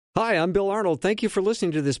Hi, I'm Bill Arnold. Thank you for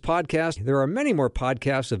listening to this podcast. There are many more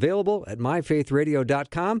podcasts available at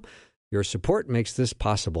myfaithradio.com. Your support makes this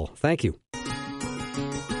possible. Thank you.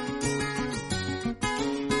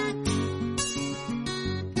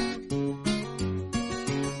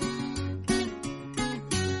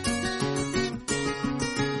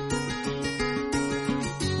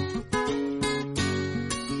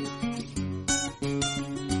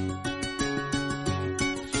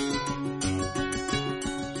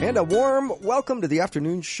 And a warm welcome to the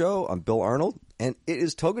afternoon show. I'm Bill Arnold, and it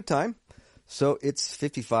is Toga time. So it's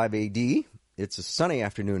 55 AD. It's a sunny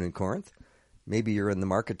afternoon in Corinth. Maybe you're in the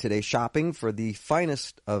market today shopping for the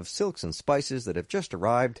finest of silks and spices that have just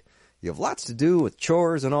arrived. You have lots to do with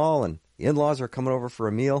chores and all, and the in-laws are coming over for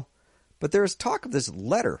a meal. But there is talk of this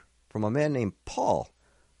letter from a man named Paul,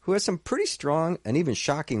 who has some pretty strong and even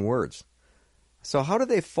shocking words. So how do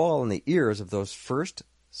they fall in the ears of those first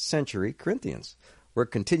century Corinthians? We're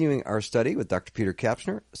continuing our study with Dr. Peter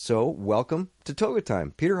Kapsner, so welcome to Toga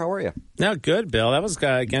Time. Peter, how are you? No, good, Bill. That was,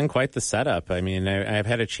 again, quite the setup. I mean, I've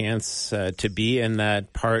had a chance to be in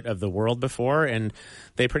that part of the world before, and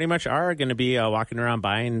they pretty much are going to be walking around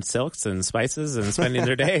buying silks and spices and spending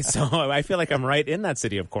their day. So I feel like I'm right in that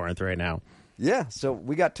city of Corinth right now. Yeah, so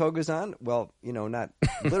we got togas on. Well, you know, not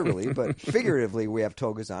literally, but figuratively we have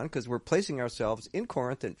togas on because we're placing ourselves in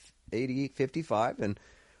Corinth in AD 55, and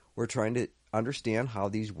we're trying to understand how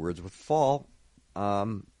these words would fall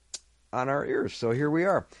on our ears. So here we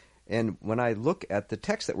are. And when I look at the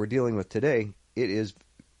text that we're dealing with today, it is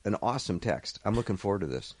an awesome text. I'm looking forward to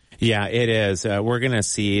this. Yeah, it is. We're going to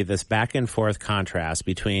see this back and forth contrast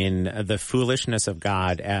between the foolishness of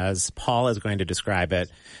God, as Paul is going to describe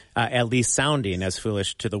it, at least sounding as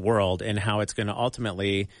foolish to the world, and how it's going to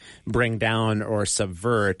ultimately bring down or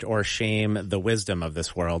subvert or shame the wisdom of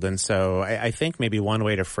this world. And so I think maybe one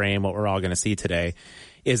way to frame what we're all going to see today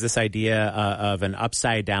is this idea of an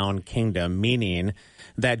upside-down kingdom, meaning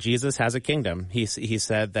that Jesus has a kingdom. He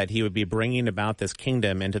said that he would be bringing about this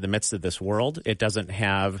kingdom into the midst of this world. It doesn't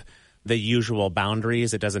have the usual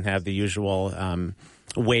boundaries. It doesn't have the usual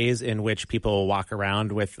ways in which people walk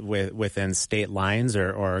around within state lines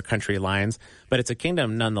or country lines. But it's a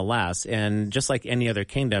kingdom nonetheless. And just like any other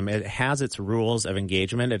kingdom, it has its rules of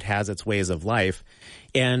engagement. It has its ways of life.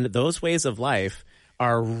 And those ways of life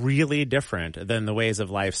are really different than the ways of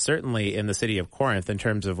life, certainly in the city of Corinth, in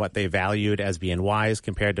terms of what they valued as being wise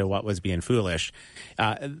compared to what was being foolish.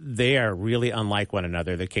 They are really unlike one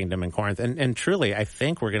another, the kingdom in Corinth. And truly, I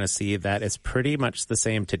think we're going to see that it's pretty much the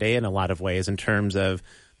same today in a lot of ways in terms of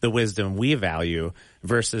the wisdom we value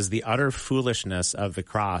versus the utter foolishness of the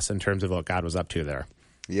cross in terms of what God was up to there.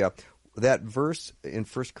 Yeah. That verse in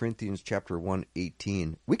 1 Corinthians chapter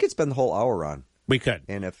 1:18, we could spend the whole hour on. We could.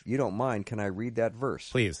 And if you don't mind, can I read that verse?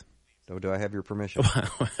 Please. So do I have your permission?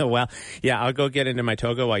 Well, yeah, I'll go get into my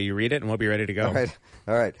toga while you read it, and we'll be ready to go.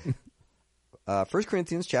 All right. 1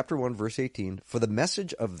 Corinthians chapter 1, verse 18, "For the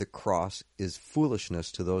message of the cross is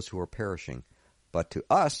foolishness to those who are perishing, but to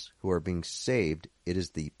us who are being saved, it is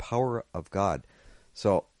the power of God."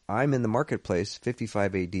 So I'm in the marketplace,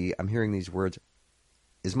 55 AD. I'm hearing these words.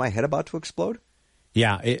 Is my head about to explode?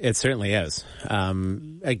 Yeah, it certainly is.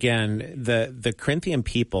 Again, the Corinthian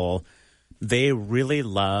people, they really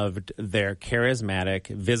loved their charismatic,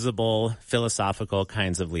 visible, philosophical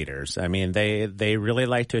kinds of leaders. I mean, they really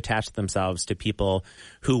liked to attach themselves to people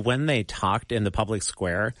who, when they talked in the public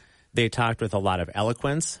square, they talked with a lot of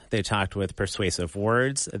eloquence. They talked with persuasive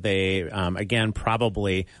words. They, again,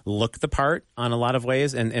 probably looked the part on a lot of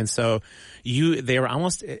ways. And so they were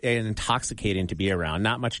almost intoxicating to be around,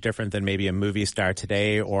 not much different than maybe a movie star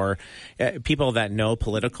today or people that know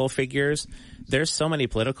political figures. There's so many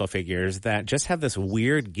political figures that just have this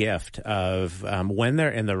weird gift of when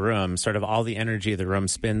they're in the room, sort of all the energy of the room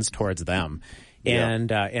spins towards them.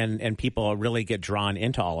 And people really get drawn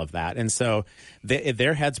into all of that. And so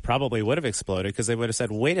their heads probably would have exploded because they would have said,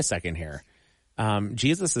 wait a second here.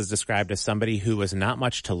 Jesus is described as somebody who was not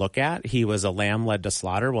much to look at. He was a lamb led to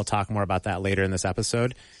slaughter. We'll talk more about that later in this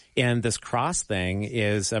episode. And this cross thing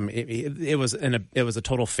is, it was a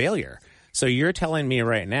total failure. So you're telling me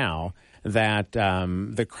right now that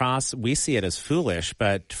the cross, we see it as foolish,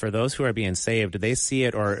 but for those who are being saved, they see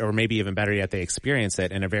it, or maybe even better yet, they experience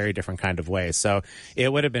it in a very different kind of way. So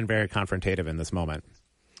it would have been very confrontative in this moment.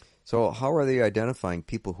 So how are they identifying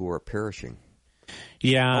people who are perishing?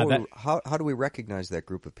 Yeah. How do we recognize that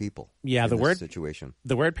group of people? Yeah, in this situation.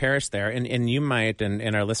 The word perish there, and you might,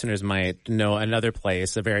 and our listeners might know another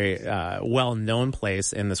place, a very well-known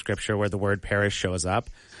place in the scripture where the word perish shows up.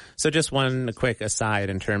 So just one quick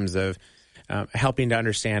aside in terms of helping to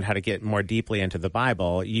understand how to get more deeply into the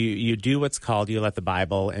Bible, you do what's called, you let the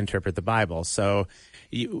Bible interpret the Bible. So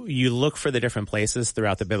you look for the different places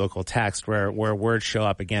throughout the biblical text where words show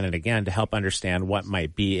up again and again to help understand what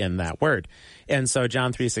might be in that word. And so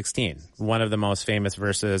John 3:16, one of the most famous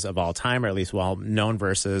verses of all time, or at least well-known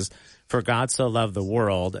verses, for God so loved the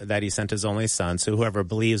world that he sent his only son, so whoever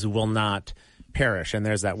believes will not perish. And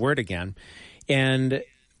there's that word again. And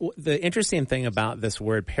the interesting thing about this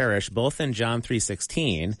word perish, both in John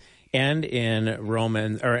 3:16 and in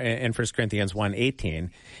in 1 Corinthians 1:18,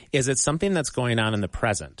 is it's something that's going on in the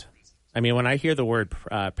present. I mean, when I hear the word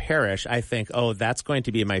perish, I think, oh, that's going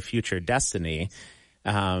to be my future destiny.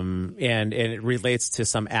 And it relates to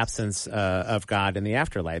some absence of God in the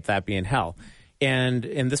afterlife, that being hell. And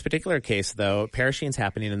in this particular case, though, perishing is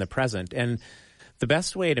happening in the present. And the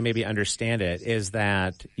best way to maybe understand it is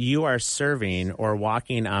that you are serving or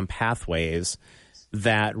walking on pathways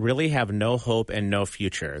that really have no hope and no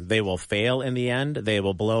future. They will fail in the end. They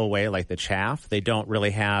will blow away like the chaff. They don't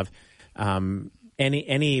really have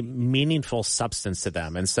any meaningful substance to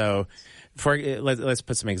them. And so let's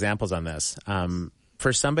put some examples on this.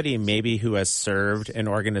 For somebody maybe who has served an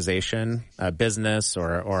organization, a business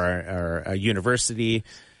or a university,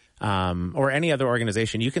 or any other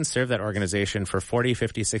organization, you can serve that organization for 40,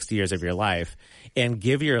 50, 60 years of your life and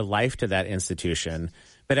give your life to that institution.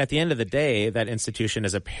 But at the end of the day, that institution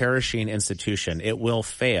is a perishing institution. It will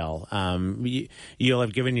fail. You'll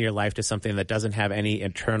have given your life to something that doesn't have any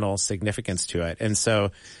eternal significance to it. And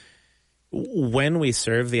so when we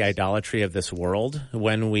serve the idolatry of this world,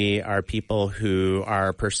 when we are people who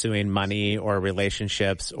are pursuing money or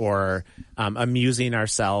relationships or amusing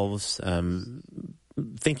ourselves,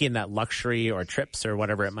 thinking that luxury or trips or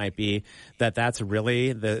whatever it might be, that's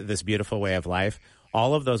really this beautiful way of life,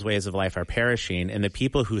 all of those ways of life are perishing, and the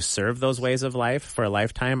people who serve those ways of life for a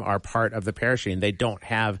lifetime are part of the perishing. They don't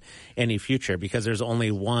have any future because there's only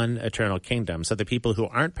one eternal kingdom. So the people who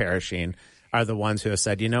aren't perishing are the ones who have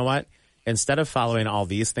said, you know what? Instead of following all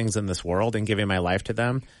these things in this world and giving my life to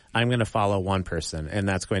them, I'm going to follow one person, and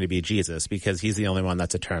that's going to be Jesus because he's the only one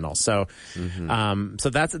that's eternal. So, so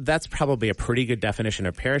that's probably a pretty good definition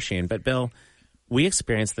of perishing. But Bill, we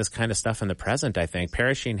experience this kind of stuff in the present, I think.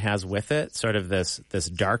 Perishing has with it sort of this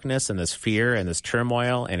darkness and this fear and this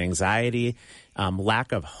turmoil and anxiety,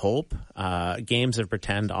 lack of hope, games of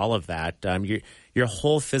pretend, all of that. Your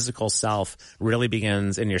whole physical self really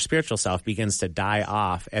begins, and your spiritual self begins to die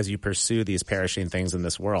off as you pursue these perishing things in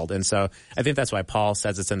this world. And so I think that's why Paul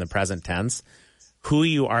says it's in the present tense. Who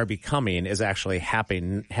you are becoming is actually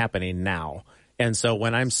happening now. And so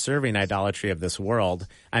when I'm serving idolatry of this world,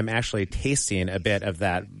 I'm actually tasting a bit of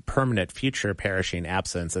that permanent future perishing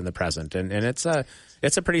absence in the present. And it's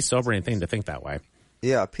a pretty sobering thing to think that way.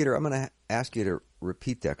 Yeah, Peter, I'm going to ask you to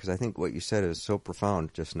repeat that because I think what you said is so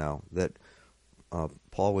profound just now that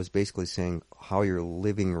Paul was basically saying how you're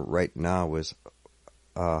living right now is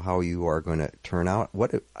how you are going to turn out.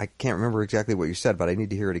 I can't remember exactly what you said, but I need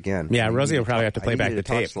to hear it again. Yeah, Rosie will probably have to play back the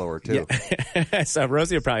tape. Talk slower too. Yeah. So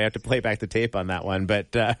Rosie will probably have to play back the tape on that one. But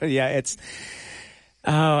yeah, it's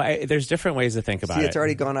there's different ways to think about it. See, it's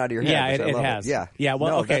already gone out of your head. Yeah, it has. Yeah.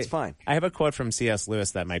 Well, no, okay. That's fine. I have a quote from C.S.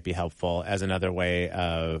 Lewis that might be helpful as another way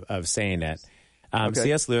of saying it. Okay.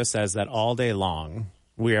 C.S. Lewis says that all day long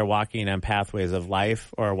we are walking on pathways of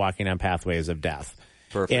life or walking on pathways of death.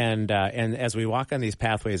 Perfect. And as we walk on these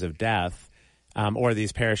pathways of death, or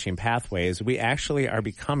these perishing pathways, we actually are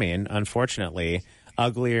becoming, unfortunately,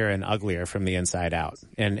 uglier and uglier from the inside out.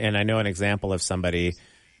 And I know an example of somebody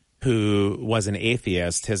who was an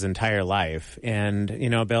atheist his entire life. And, you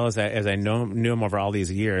know, Bill, as I knew him over all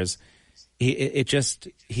these years,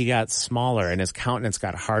 he got smaller and his countenance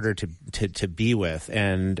got harder to be with,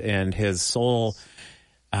 and his soul,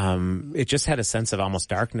 it just had a sense of almost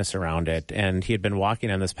darkness around it. And he had been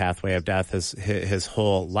walking on this pathway of death his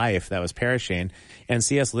whole life that was perishing. And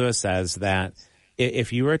C.S. Lewis says that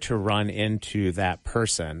if you were to run into that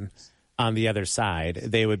person on the other side,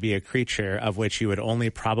 they would be a creature of which you would only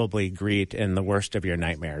probably greet in the worst of your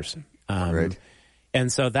nightmares. Right. And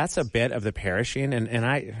so that's a bit of the perishing. And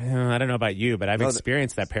I don't know about you, but I've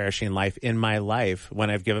experienced that perishing life in my life when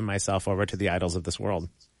I've given myself over to the idols of this world.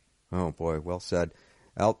 Oh, boy. Well said.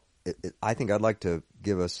 I think I'd like to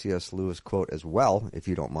give a C.S. Lewis quote as well, if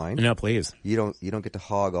you don't mind. No, please. You don't get to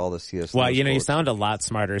hog all the C.S. Well, Lewis you quotes. You sound a lot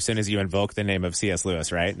smarter as soon as you invoke the name of C.S.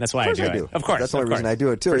 Lewis, right? That's why I do it. Of course. That's the only reason I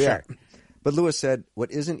do it, too. For yeah. Sure. But Lewis said,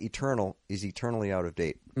 what isn't eternal is eternally out of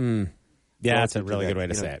date. Yeah, that's a really good way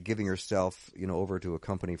to say it. Giving yourself, over to a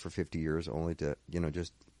company for 50 years only to,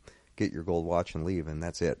 just get your gold watch and leave, and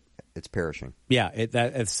that's it. it's perishing. Yeah,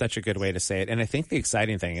 it's such a good way to say it. And I think the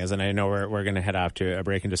exciting thing is, and I know we're going to head off to a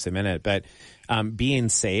break in just a minute, but being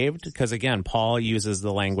saved, because again, Paul uses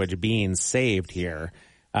the language being saved here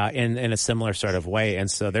in a similar sort of way. And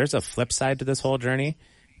so there's a flip side to this whole journey.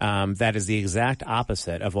 That is the exact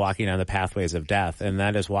opposite of walking on the pathways of death, and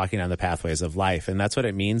that is walking on the pathways of life. And that's what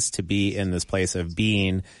it means to be in this place of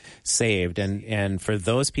being saved. And for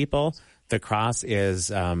those people, the cross is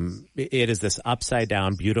it is this upside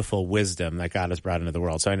down, beautiful wisdom that God has brought into the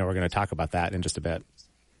world. So I know we're going to talk about that in just a bit.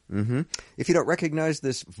 Mm-hmm. If you don't recognize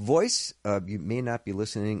this voice, you may not be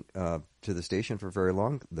listening to the station for very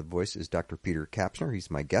long. The voice is Dr. Peter Kapsner. He's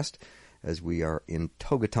my guest as we are in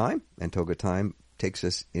Toga time, and Toga time takes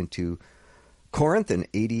us into Corinth in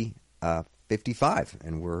AD 55,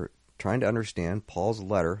 and we're trying to understand Paul's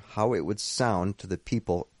letter, how it would sound to the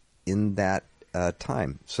people in that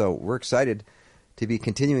time. So we're excited to be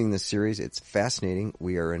continuing this series. It's fascinating.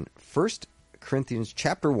 We are in 1 Corinthians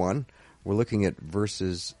chapter 1. We're looking at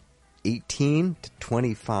verses 18 to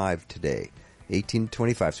 25 today. 18 to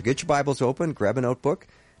 25. So get your Bibles open, grab a notebook,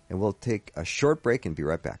 and we'll take a short break and be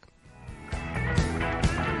right back.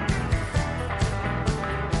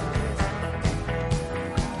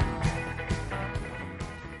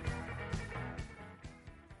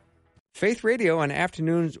 Faith Radio and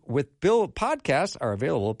Afternoons with Bill podcasts are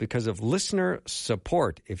available because of listener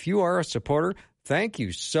support. If you are a supporter, thank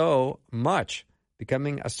you so much.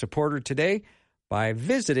 Becoming a supporter today by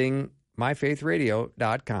visiting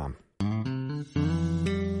myfaithradio.com.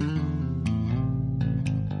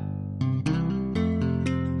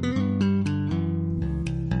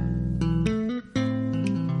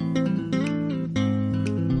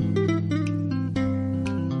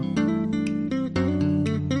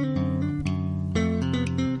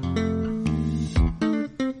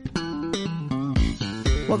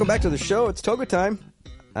 Welcome back to the show. It's Toga time.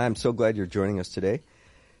 I'm so glad you're joining us today.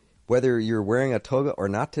 Whether you're wearing a toga or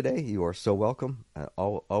not today, you are so welcome.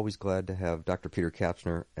 Always glad to have Dr. Peter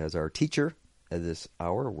Kapsner as our teacher at this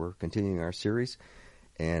hour. We're continuing our series.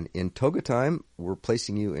 And in Toga time, we're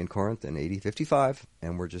placing you in Corinth in AD 55,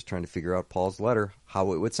 and we're just trying to figure out Paul's letter,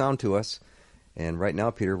 how it would sound to us. And right now,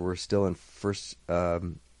 Peter, we're still in 1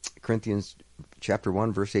 Corinthians chapter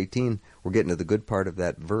 1, verse 18. We're getting to the good part of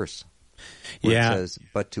that verse. Where it says,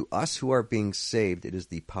 but to us who are being saved, it is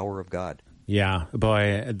the power of God. Yeah,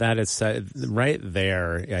 boy, that is right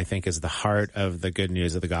there, I think, is the heart of the good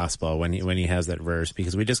news of the gospel when he has that verse,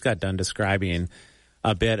 because we just got done describing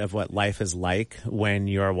a bit of what life is like when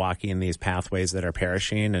you're walking in these pathways that are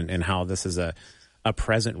perishing, and how this is a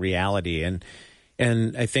present reality.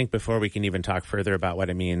 And I think before we can even talk further about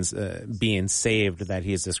what it means being saved that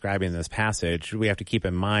he's describing in this passage, we have to keep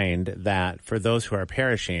in mind that for those who are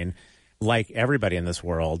perishing, like everybody in this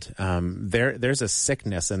world, there's a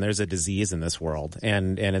sickness and there's a disease in this world,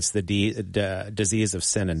 and it's the disease of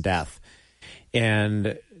sin and death.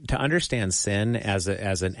 And to understand sin as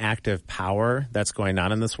an active power that's going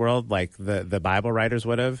on in this world, like the Bible writers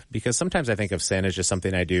would have, because sometimes I think of sin as just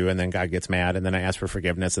something I do and then God gets mad and then I ask for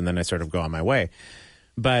forgiveness and then I sort of go on my way.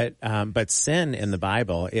 But sin in the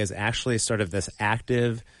Bible is actually sort of this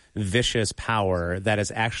active, vicious power that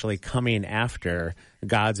is actually coming after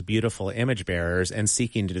God's beautiful image bearers and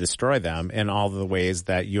seeking to destroy them in all the ways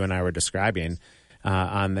that you and I were describing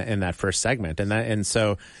in that first segment. And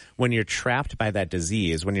so when you're trapped by that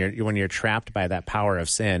disease, when you're trapped by that power of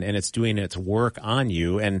sin and it's doing its work on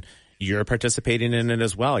you, and you're participating in it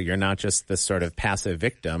as well. You're not just this sort of passive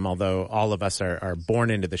victim, although all of us are born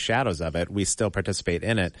into the shadows of it. We still participate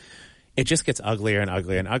in it. It just gets uglier and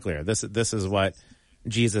uglier and uglier. This is what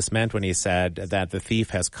Jesus meant when he said that the thief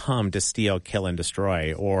has come to steal, kill, and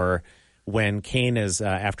destroy. Or when Cain is,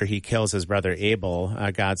 after he kills his brother Abel,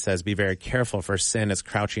 God says, be very careful, for sin is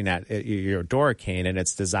crouching at your door, Cain, and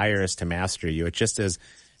its desire is to master you. It just is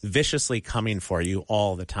viciously coming for you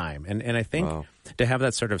all the time. And I think to have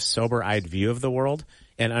that sort of sober-eyed view of the world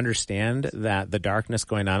and understand that the darkness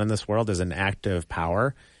going on in this world is an active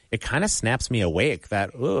power, it kind of snaps me awake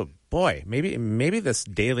that, oh, boy, maybe this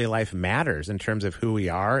daily life matters in terms of who we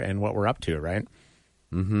are and what we're up to, right?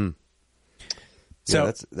 Mm-hmm. So yeah,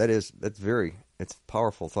 that's it's a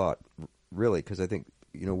powerful thought, really, because I think,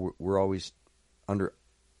 we're always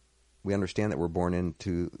we understand that we're born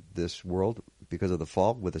into this world because of the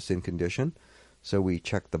fall with a sin condition. So we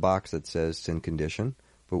check the box that says sin condition,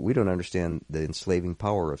 but we don't understand the enslaving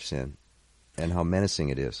power of sin and how menacing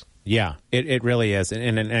it is. Yeah, it really is.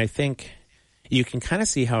 And I think you can kind of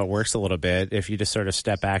see how it works a little bit if you just sort of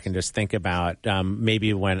step back and just think about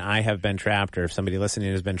maybe when I have been trapped, or if somebody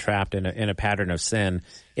listening has been trapped in a pattern of sin,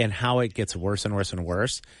 and how it gets worse and worse and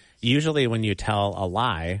worse. Usually when you tell a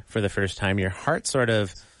lie for the first time, your heart sort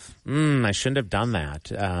of, I shouldn't have done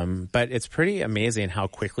that. But it's pretty amazing how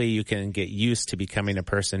quickly you can get used to becoming a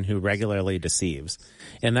person who regularly deceives.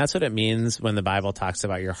 And that's what it means when the Bible talks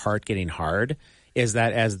about your heart getting hard, is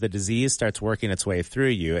that as the disease starts working its way through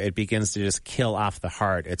you, it begins to just kill off the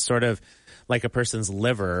heart. It's sort of like a person's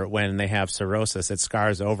liver when they have cirrhosis. It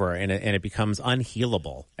scars over and it becomes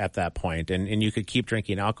unhealable at that point. And you could keep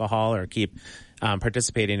drinking alcohol or keep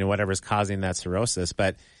participating in whatever's causing that cirrhosis,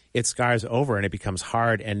 but it scars over and it becomes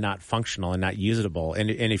hard and not functional and not usable. And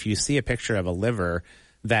if you see a picture of a liver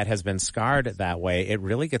that has been scarred that way, it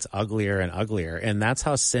really gets uglier and uglier. And that's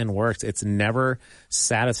how sin works. It's never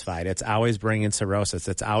satisfied. It's always bringing cirrhosis.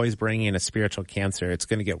 It's always bringing a spiritual cancer. It's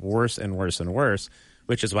going to get worse and worse and worse,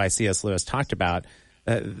 which is why C.S. Lewis talked about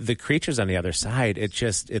the creatures on the other side.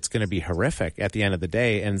 It's going to be horrific at the end of the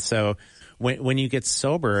day. And so when you get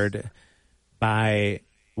sobered by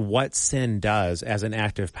what sin does as an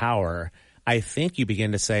active power, I think you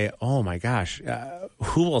begin to say, oh my gosh,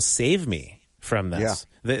 who will save me from this? Yeah.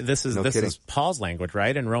 This is Paul's language,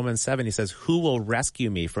 right? In Romans 7, he says, who will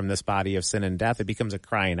rescue me from this body of sin and death? It becomes a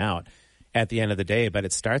crying out at the end of the day, but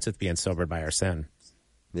it starts with being sobered by our sin.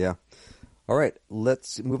 Yeah. All right,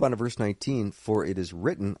 let's move on to verse 19. For it is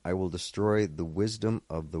written, I will destroy the wisdom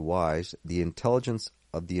of the wise, the intelligence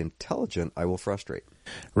of the intelligent I will frustrate.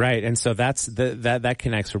 Right, and so that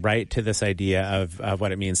connects right to this idea of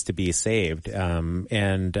what it means to be saved.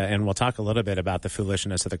 And we'll talk a little bit about the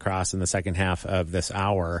foolishness of the cross in the second half of this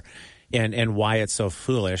hour, and why it's so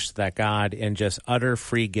foolish that God, in just utter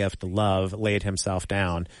free gift love, laid himself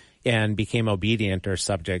down and became obedient or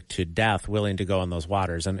subject to death, willing to go in those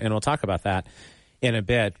waters. And we'll talk about that in a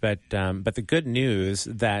bit. But the good news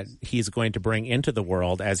that he's going to bring into the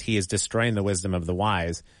world as he is destroying the wisdom of the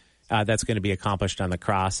wise, that's going to be accomplished on the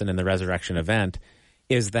cross and in the resurrection event,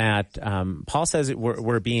 is that Paul says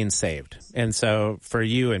we're being saved. And so for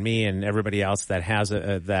you and me and everybody else that has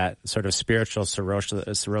that sort of spiritual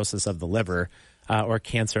cirrhosis of the liver or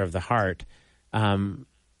cancer of the heart,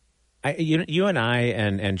 you and I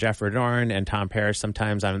and Jeff Redorn and Tom Parrish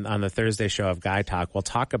sometimes on the Thursday show of Guy Talk will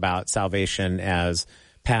talk about salvation as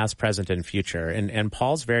past, present, and future. And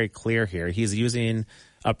Paul's very clear here. He's using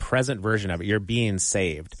a present version of it. You're being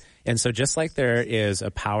saved. And so just like there is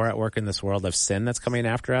a power at work in this world of sin that's coming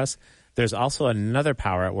after us, there's also another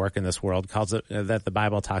power at work in this world that the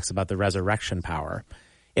Bible talks about, the resurrection power.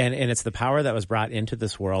 And it's the power that was brought into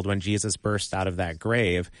this world when Jesus burst out of that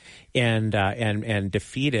grave and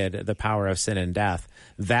defeated the power of sin and death.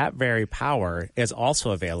 That very power is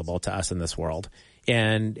also available to us in this world.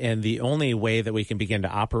 And the only way that we can begin to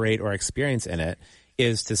operate or experience in it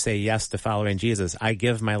is to say yes to following Jesus. I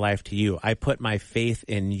give my life to you. I put my faith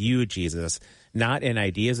in you, Jesus. Not in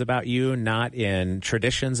ideas about you, not in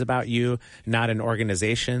traditions about you, not in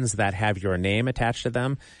organizations that have your name attached to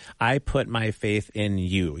them. I put my faith in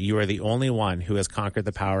you. You are the only one who has conquered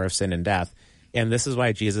the power of sin and death. And this is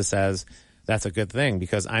why Jesus says, that's a good thing,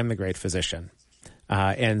 because I'm the great physician.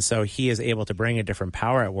 And so he is able to bring a different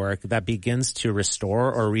power at work that begins to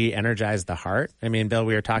restore or re-energize the heart. I mean, Bill,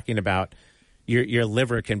 we were talking about your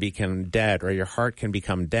liver can become dead or your heart can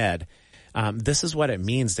become dead. This is what it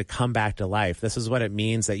means to come back to life. This is what it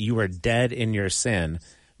means that you were dead in your sin,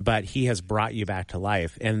 but he has brought you back to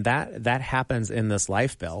life. And that happens in this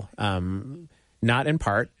life, Bill. Not in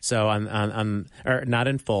part, so or not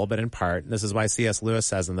in full, but in part. This is why C.S. Lewis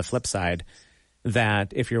says on the flip side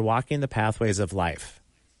that if you're walking the pathways of life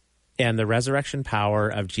and the resurrection power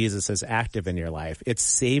of Jesus is active in your life, it's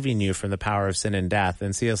saving you from the power of sin and death.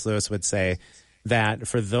 And C.S. Lewis would say that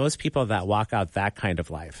for those people that walk out that kind of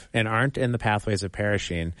life and aren't in the pathways of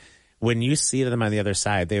perishing, when you see them on the other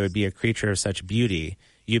side, they would be a creature of such beauty,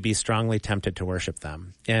 you'd be strongly tempted to worship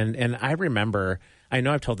them. And I remember, I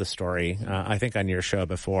know I've told this story, I think on your show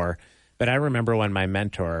before, but I remember when my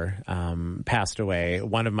mentor passed away,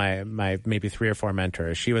 one of my maybe 3 or 4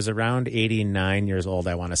 mentors. She was around 89 years old,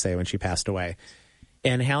 I want to say, when she passed away.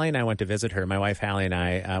 And Hallie and I went to visit her. My wife Hallie and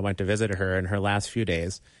I went to visit her in her last few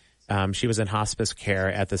days. She was in hospice care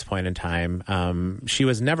at this point in time. She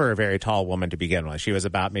was never a very tall woman to begin with. She was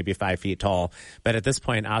about maybe 5 feet tall. But at this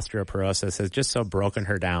point, osteoporosis has just so broken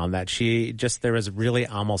her down that there was really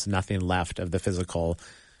almost nothing left of the physical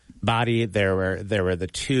body. There were the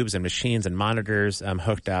tubes and machines and monitors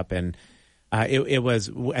hooked up. And It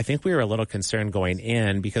was, I think we were a little concerned going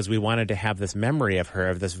in because we wanted to have this memory of her,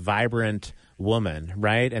 of this vibrant woman,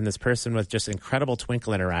 right? And this person with just incredible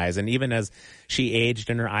twinkle in her eyes. And even as she aged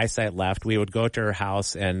and her eyesight left, we would go to her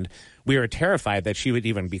house and we were terrified that she would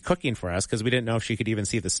even be cooking for us because we didn't know if she could even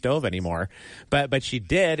see the stove anymore. But she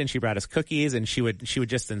did, and she brought us cookies, and she would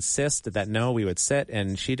just insist that no, we would sit.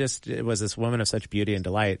 And it was this woman of such beauty and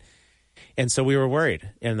delight. And so we were worried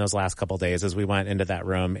in those last couple of days as we went into that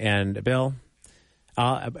room. And Bill,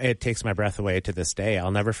 it takes my breath away to this day.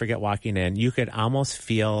 I'll never forget walking in. You could almost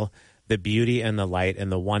feel the beauty and the light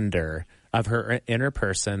and the wonder of her inner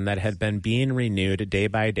person that had been being renewed day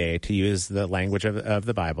by day, to use the language of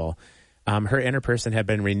the Bible. Her inner person had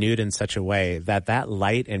been renewed in such a way that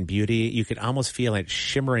light and beauty, you could almost feel it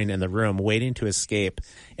shimmering in the room, waiting to escape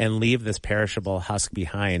and leave this perishable husk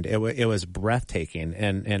behind. It was breathtaking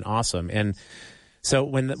and awesome. And so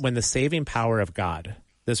when the saving power of God,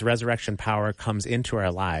 this resurrection power, comes into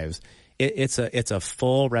our lives, it's a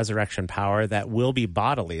full resurrection power that will be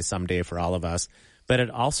bodily someday for all of us, but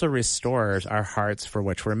it also restores our hearts for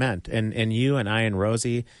which we're meant. And you and I and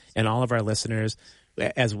Rosie and all of our listeners,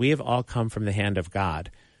 as we have all come from the hand of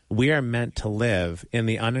God, we are meant to live in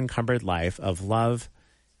the unencumbered life of love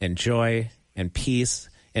and joy and peace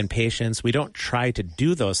and patience. We don't try to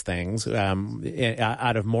do those things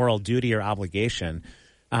out of moral duty or obligation.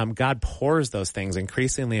 God pours those things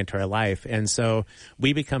increasingly into our life. And so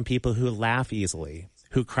we become people who laugh easily,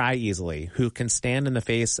 who cry easily, who can stand in the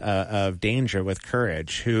face of danger with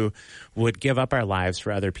courage, who would give up our lives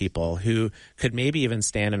for other people, who could maybe even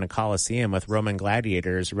stand in a coliseum with Roman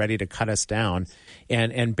gladiators ready to cut us down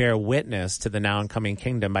and bear witness to the now and coming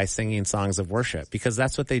kingdom by singing songs of worship, because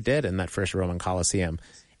that's what they did in that first Roman coliseum.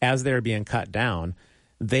 As they were being cut down,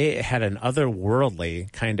 they had an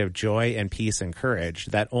otherworldly kind of joy and peace and courage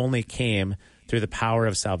that only came through the power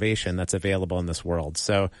of salvation that's available in this world.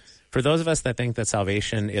 So for those of us that think that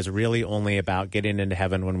salvation is really only about getting into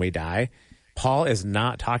heaven when we die, Paul is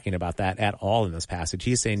not talking about that at all in this passage.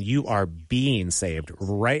 He's saying you are being saved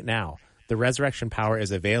right now. The resurrection power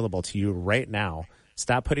is available to you right now.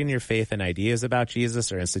 Stop putting your faith in ideas about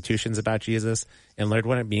Jesus or institutions about Jesus, and learn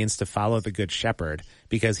what it means to follow the Good Shepherd,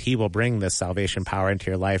 because he will bring this salvation power into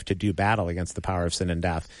your life to do battle against the power of sin and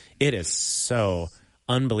death. It is so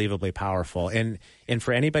unbelievably powerful. And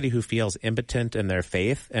for anybody who feels impotent in their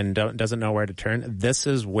faith and doesn't know where to turn, this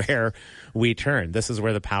is where we turn. This is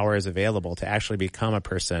where the power is available to actually become a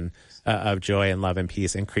person of joy and love and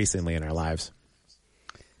peace increasingly in our lives.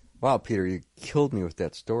 Wow, Peter, you killed me with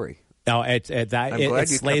that story. No, it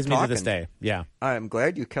slays me to this day. Yeah, I'm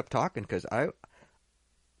glad you kept talking, because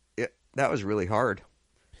that was really hard,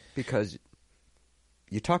 because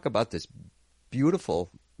you talk about this beautiful,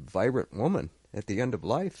 vibrant woman at the end of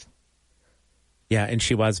life. Yeah, and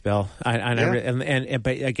she was, Bill.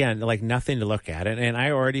 But again, like, nothing to look at, and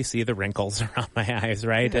I already see the wrinkles around my eyes,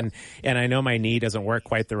 right? Yeah. And I know my knee doesn't work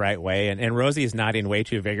quite the right way, and Rosie is nodding way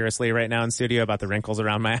too vigorously right now in studio about the wrinkles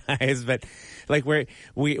around my eyes. But like,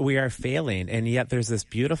 we are failing, and yet there's this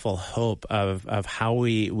beautiful hope of how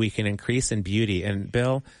we can increase in beauty. And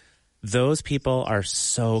Bill, those people are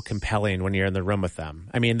so compelling when you're in the room with them.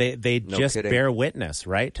 I mean, they no just kidding. bear witness,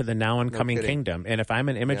 right, to the now and coming kingdom. And if I'm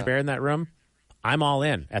an image bearer in that room, I'm all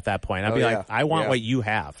in at that point. I'll be like, I want what you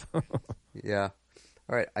have. Yeah.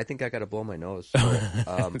 All right. I think I got to blow my nose.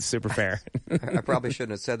 So, super fair. I probably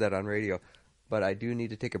shouldn't have said that on radio, but I do need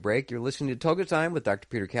to take a break. You're listening to Toga Time with Dr.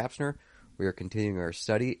 Peter Kapsner. We are continuing our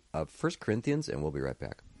study of 1 Corinthians, and we'll be right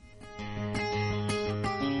back.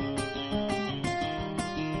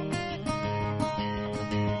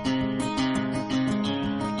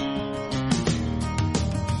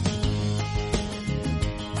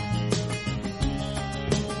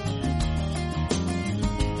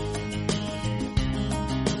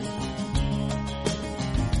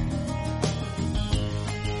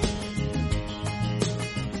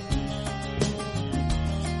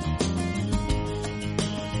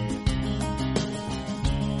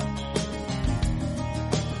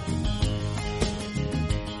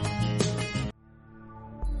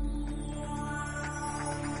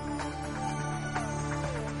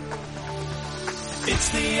 It's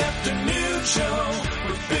the afternoon show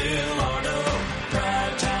with Bill Arnold.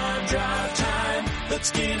 Prime time, drive time.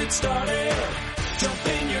 Let's get it started. Jump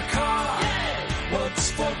in your car. Yeah.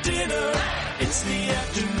 What's for dinner? Hey. It's the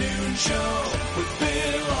afternoon show with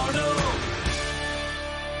Bill Arnold.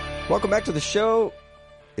 Welcome back to the show.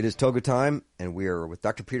 It is Toga Time, and we are with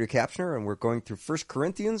Dr. Peter Kapsner, and we're going through 1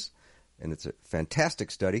 Corinthians, and it's a fantastic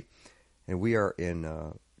study. And we are in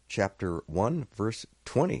chapter 1, verse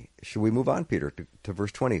 20. Should we move on, Peter, to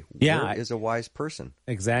verse 20? Yeah. Where is a wise person?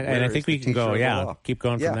 Exactly. Where and I think we can go, keep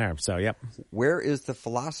going from there. So, yep. Where is the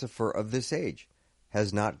philosopher of this age?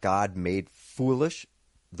 Has not God made foolish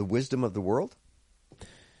the wisdom of the world?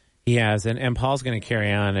 He has, and Paul's going to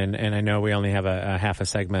carry on, and I know we only have a half a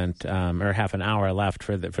segment or half an hour left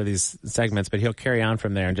for these segments, but he'll carry on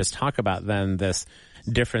from there and just talk about then this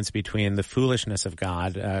difference between the foolishness of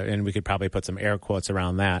God, and we could probably put some air quotes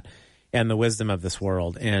around that, and the wisdom of this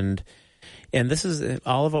world. And this is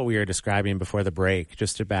all of what we were describing before the break,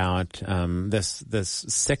 just about this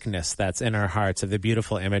sickness that's in our hearts of the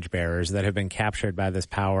beautiful image bearers that have been captured by this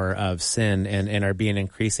power of sin and are being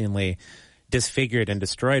increasingly disfigured and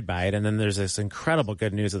destroyed by it. And then there's this incredible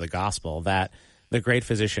good news of the gospel that the great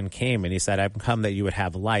physician came and he said, I've come that you would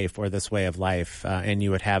have life, or this way of life, and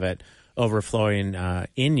you would have it overflowing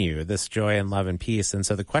in you, this joy and love and peace. And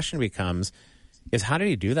so the question becomes, is how did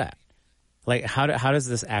he do that? Like, how does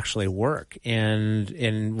this actually work?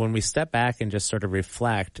 And when we step back and just sort of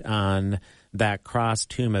reflect on that cross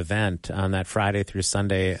tomb event on that Friday through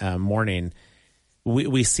Sunday morning,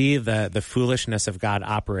 we see the foolishness of God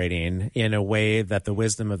operating in a way that the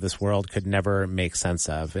wisdom of this world could never make sense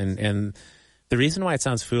of. And the reason why it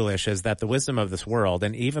sounds foolish is that the wisdom of this world,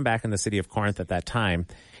 and even back in the city of Corinth at that time,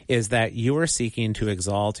 is that you are seeking to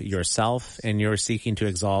exalt yourself and you're seeking to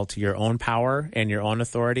exalt your own power and your own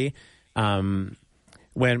authority.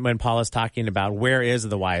 When Paul is talking about where is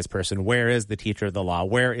the wise person, where is the teacher of the law,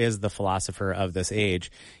 where is the philosopher of this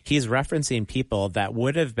age, he's referencing people that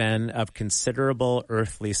would have been of considerable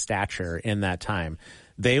earthly stature in that time.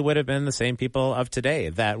 They would have been the same people of today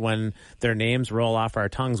that when their names roll off our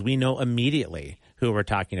tongues, we know immediately who we're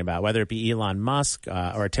talking about, whether it be Elon Musk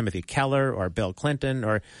or Timothy Keller or Bill Clinton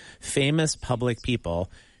or famous public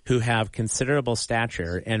people who have considerable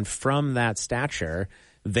stature, and from that stature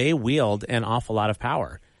they wield an awful lot of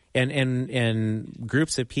power. And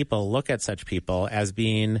groups of people look at such people as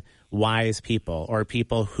being wise people, or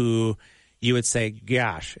people who you would say,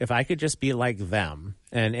 gosh, if I could just be like them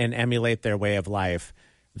and emulate their way of life,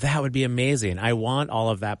 that would be amazing. I want all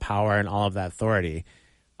of that power and all of that authority.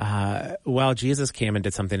 Well, Jesus came and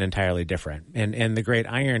did something entirely different. And the great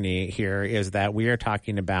irony here is that we are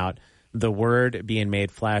talking about the Word being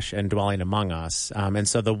made flesh and dwelling among us. And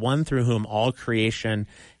so the one through whom all creation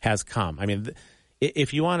has come. I mean,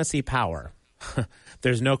 if you want to see power,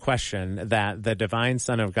 there's no question that the divine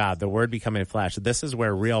Son of God, the Word becoming flesh, this is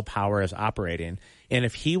where real power is operating. And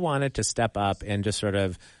if he wanted to step up and just sort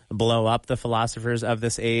of blow up the philosophers of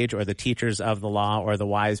this age or the teachers of the law or the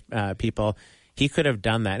wise people, he could have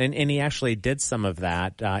done that. And he actually did some of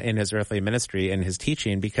that in his earthly ministry and his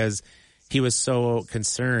teaching, because he was so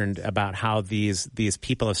concerned about how these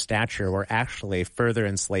people of stature were actually further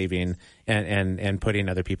enslaving and putting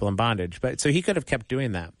other people in bondage. But so he could have kept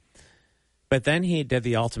doing that. But then he did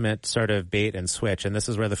the ultimate sort of bait and switch, and this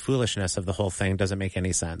is where the foolishness of the whole thing doesn't make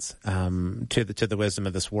any sense to the wisdom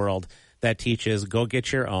of this world that teaches go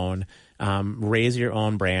get your own, raise your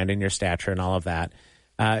own brand and your stature and all of that.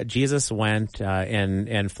 Jesus went,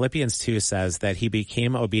 and Philippians 2 says that he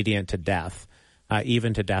became obedient to death,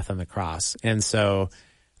 even to death on the cross. And so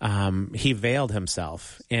he veiled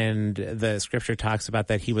himself. And the scripture talks about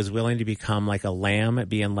that he was willing to become like a lamb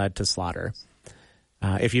being led to slaughter.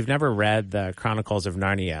 If you've never read the Chronicles of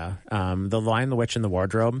Narnia, the Lion, the Witch, and the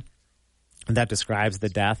Wardrobe, that describes the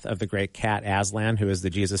death of the great cat Aslan, who is the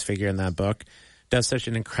Jesus figure in that book, does such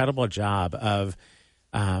an incredible job of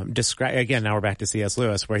again, now we're back to C.S.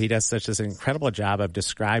 Lewis, where he does such this incredible job of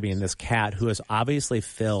describing this cat who is obviously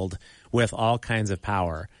filled with all kinds of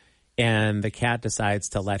power, and the cat decides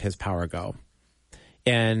to let his power go.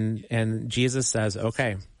 And Jesus says,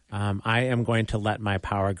 okay, I am going to let my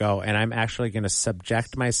power go, and I'm actually going to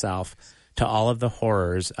subject myself to all of the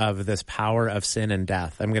horrors of this power of sin and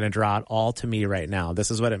death. I'm going to draw it all to me right now.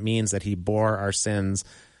 This is what it means that he bore our sins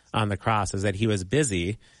on the cross, is that he was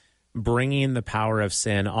busy bringing the power of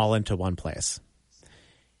sin all into one place.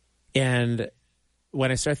 And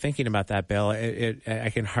when I start thinking about that, Bill, I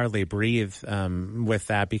can hardly breathe with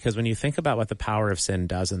that, because when you think about what the power of sin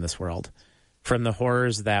does in this world, from the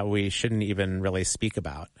horrors that we shouldn't even really speak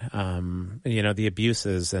about, the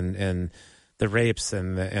abuses and the rapes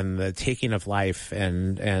and the taking of life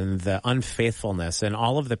and the unfaithfulness and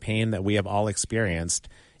all of the pain that we have all experienced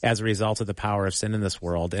as a result of the power of sin in this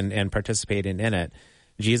world and participating in it,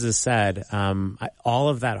 Jesus said, all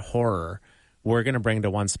of that horror we're going to bring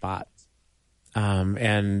to one spot.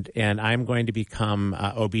 And I'm going to become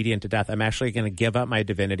obedient to death. I'm actually going to give up my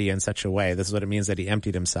divinity in such a way. This is what it means that he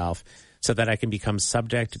emptied himself, so that I can become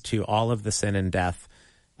subject to all of the sin and death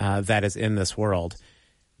that is in this world.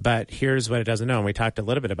 But here's what it doesn't know, and we talked a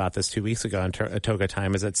little bit about this 2 weeks ago in Toga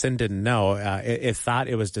time, is that sin didn't know. It thought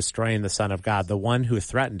it was destroying the Son of God, the one who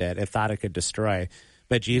threatened it. It thought it could destroy.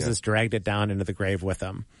 But Jesus dragged it down into the grave with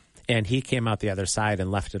him. And he came out the other side and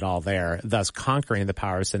left it all there, thus conquering the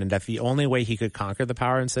power of sin and death. The only way he could conquer the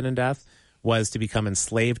power of sin and death was to become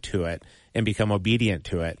enslaved to it and become obedient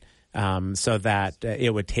to it, so that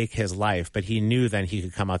it would take his life. But he knew then he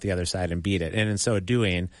could come out the other side and beat it. And in so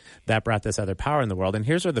doing, that brought this other power in the world. And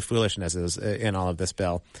here's where the foolishness is in all of this,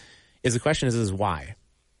 Bill, is the question is why?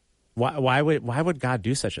 Why would God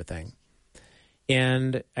do such a thing?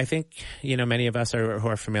 And I think, many of us who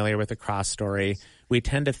are familiar with the cross story, we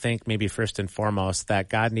tend to think maybe first and foremost that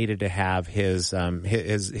God needed to have his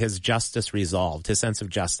justice resolved, his sense of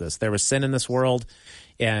justice. There was sin in this world,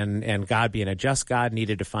 and God, being a just God,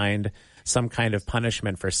 needed to find some kind of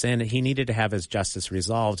punishment for sin. He needed to have his justice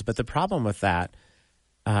resolved. But the problem with that,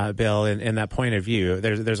 Bill, in that point of view,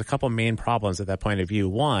 there's a couple main problems at that point of view.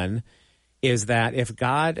 One is that if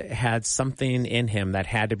God had something in him that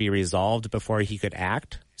had to be resolved before he could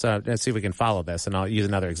act, so let's see if we can follow this, and I'll use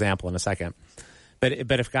another example in a second. But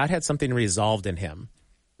if God had something resolved in him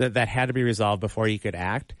that had to be resolved before he could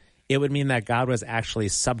act, it would mean that God was actually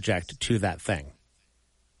subject to that thing.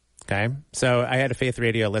 Okay? So I had a Faith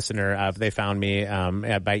Radio listener, they found me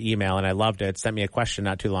by email, and I loved it, sent me a question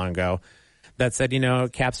not too long ago that said,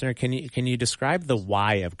 Kapsner, can you describe the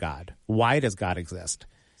why of God? Why does God exist?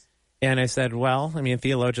 And I said, well,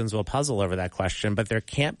 theologians will puzzle over that question, but there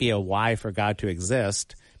can't be a why for God to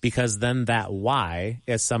exist, because then that why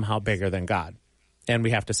is somehow bigger than God. And we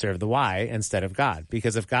have to serve the why instead of God,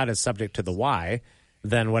 because if God is subject to the why,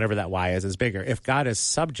 then whatever that why is bigger. If God is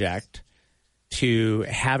subject to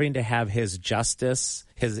having to have his justice,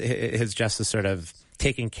 his justice sort of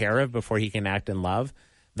taken care of before he can act in love,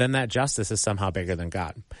 then that justice is somehow bigger than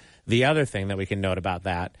God. The other thing that we can note about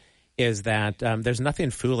that is that there's nothing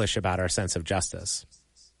foolish about our sense of justice.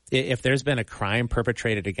 If there's been a crime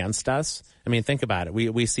perpetrated against us, think about it.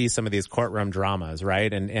 We see some of these courtroom dramas,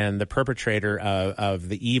 right? And the perpetrator of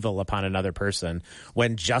the evil upon another person,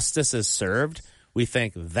 when justice is served, we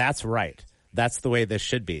think that's right. That's the way this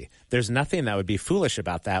should be. There's nothing that would be foolish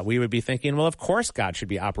about that. We would be thinking, well, of course God should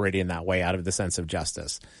be operating that way out of the sense of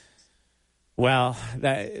justice. Well,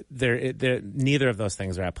 neither of those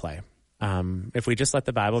things are at play. If we just let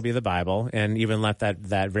the Bible be the Bible, and even let that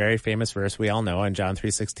very famous verse we all know in John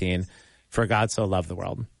 3:16, for God so loved the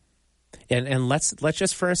world. And let's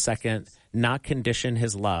just for a second not condition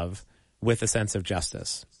his love with a sense of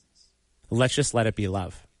justice. Let's just let it be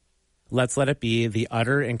love. Let's let it be the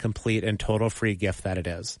utter and complete and total free gift that it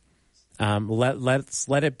is. Let's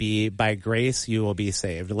let it be, by grace you will be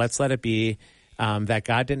saved. Let's let it be that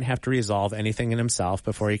God didn't have to resolve anything in himself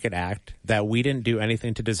before he could act, that we didn't do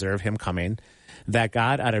anything to deserve him coming, that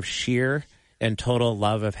God, out of sheer and total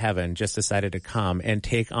love of heaven, just decided to come and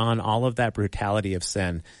take on all of that brutality of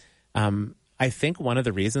sin. I think one of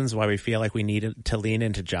the reasons why we feel like we need to lean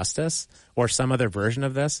into justice or some other version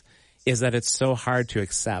of this is that it's so hard to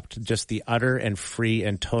accept just the utter and free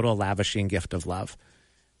and total lavishing gift of love.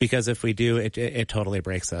 Because if we do, it totally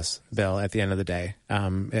breaks us, Bill, at the end of the day.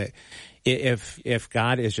 If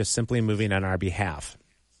God is just simply moving on our behalf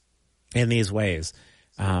in these ways,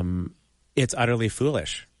 it's utterly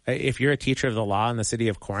foolish. If you're a teacher of the law in the city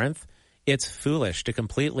of Corinth, it's foolish to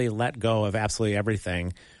completely let go of absolutely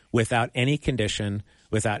everything without any condition,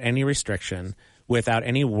 without any restriction, without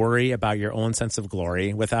any worry about your own sense of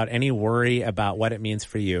glory, without any worry about what it means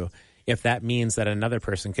for you, if that means that another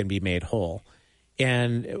person can be made whole.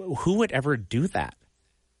 And who would ever do that?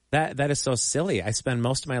 That is so silly. I spend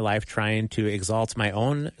most of my life trying to exalt my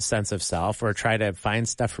own sense of self or try to find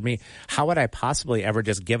stuff for me. How would I possibly ever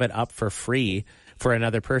just give it up for free for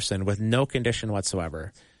another person with no condition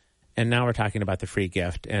whatsoever? And now we're talking about the free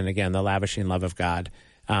gift. And again, the lavishing love of God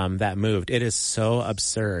that moved. It is so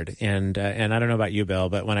absurd. And I don't know about you, Bill,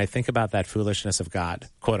 but when I think about that foolishness of God,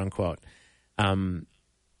 quote unquote, and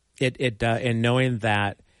knowing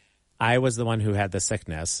that I was the one who had the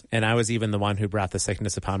sickness, and I was even the one who brought the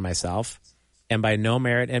sickness upon myself, and by no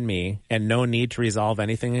merit in me, and no need to resolve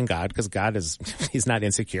anything in God, because God he's not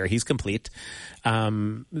insecure, he's complete,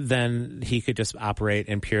 then he could just operate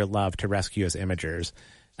in pure love to rescue his imagers.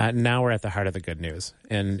 Now we're at the heart of the good news,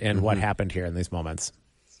 and what happened here in these moments.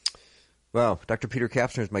 Well, Dr. Peter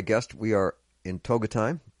Kapsner is my guest. We are in Toga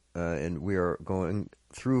time, and we are going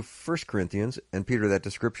through 1 Corinthians, and Peter, that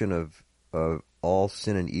description of all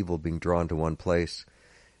sin and evil being drawn to one place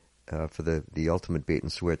for the ultimate bait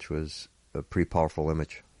and switch was a pretty powerful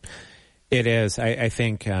image. It is. I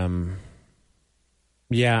think,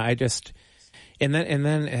 And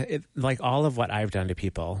then like all of what I've done to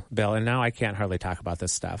people, Bill, and now I can't hardly talk about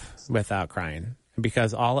this stuff without crying,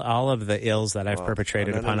 because all of the ills that I've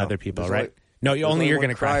perpetrated upon other people, right? You're going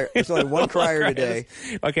to cry. There's only one crier today.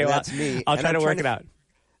 Okay, well, that's me. I'll try to work it out.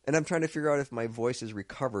 And I'm trying to figure out if my voice is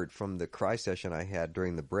recovered from the cry session I had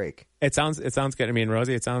during the break. It sounds good. I mean,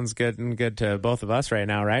 Rosie, it sounds good and good to both of us right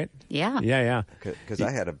now, right? Yeah. Yeah. Because I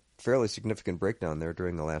had a fairly significant breakdown there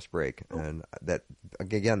during the last break. And that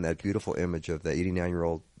beautiful image of the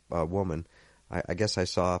 89-year-old woman, I guess I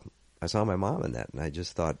saw my mom in that. And I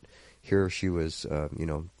just thought, here she was,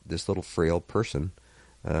 this little frail person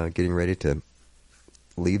getting ready to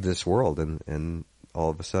leave this world. And all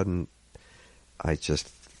of a sudden, I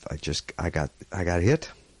got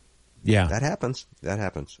hit. Yeah. That happens.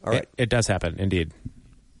 All right. It does happen, indeed.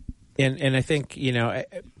 And I think,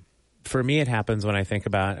 for me, it happens when I think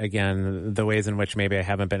about, again, the ways in which maybe I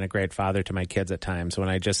haven't been a great father to my kids at times, when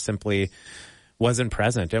I just simply wasn't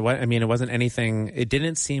present. It wasn't anything, it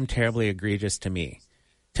didn't seem terribly egregious to me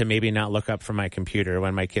to maybe not look up from my computer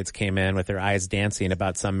when my kids came in with their eyes dancing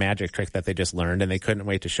about some magic trick that they just learned and they couldn't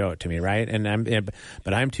wait to show it to me, right?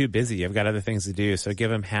 But I'm too busy. I've got other things to do. So give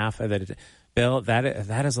them half of it. Bill,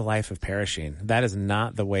 that is a life of perishing. That is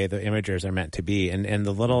not the way the imagers are meant to be. And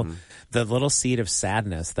the little seed of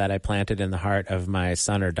sadness that I planted in the heart of my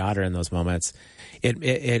son or daughter in those moments,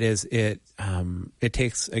 it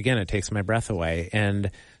takes my breath away. And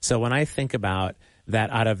so when I think about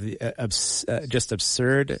that out of just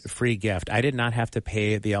absurd free gift, I did not have to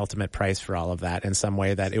pay the ultimate price for all of that in some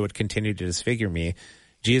way that it would continue to disfigure me.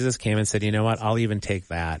 Jesus came and said, you know what, I'll even take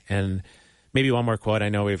that. And maybe one more quote. I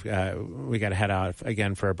know we got to head out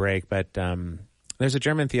again for a break, but there's a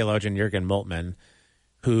German theologian, Jürgen Moltmann,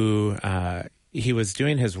 who he was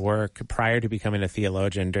doing his work prior to becoming a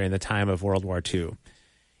theologian during the time of World War II.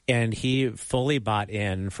 And he fully bought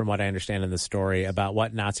in, from what I understand in the story, about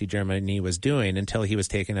what Nazi Germany was doing until he was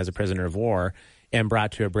taken as a prisoner of war and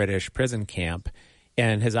brought to a British prison camp.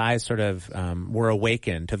 And his eyes sort of were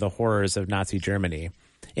awakened to the horrors of Nazi Germany.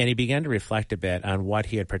 And he began to reflect a bit on what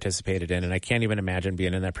he had participated in. And I can't even imagine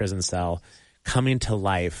being in that prison cell, coming to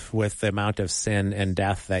life with the amount of sin and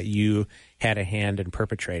death that you had a hand in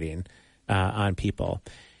perpetrating on people.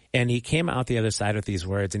 And he came out the other side with these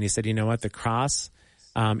words, and he said, you know what, the cross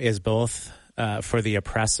is both for the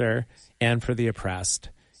oppressor and for the oppressed,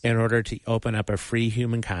 in order to open up a free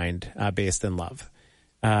humankind based in love.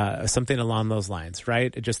 Something along those lines,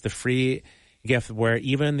 right? Just the free gift where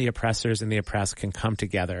even the oppressors and the oppressed can come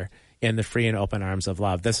together in the free and open arms of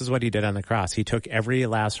love. This is what he did on the cross. He took every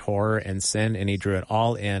last horror and sin and he drew it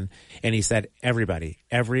all in, and he said, everybody,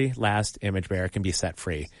 every last image bearer can be set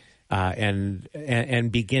free.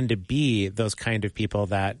 And begin to be those kind of people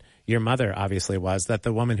that your mother obviously was, that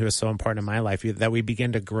the woman who is so important in my life, that we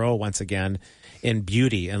begin to grow once again in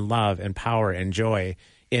beauty and love and power and joy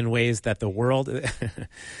in ways that the world...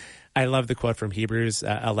 I love the quote from Hebrews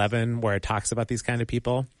 11 where it talks about these kind of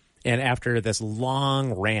people. And after this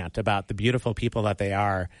long rant about the beautiful people that they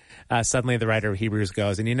are, suddenly the writer of Hebrews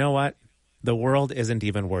goes, and you know what? The world isn't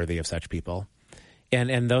even worthy of such people.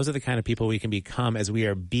 And those are the kind of people we can become as we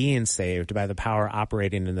are being saved by the power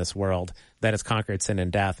operating in this world that has conquered sin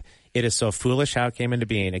and death. It is so foolish how it came into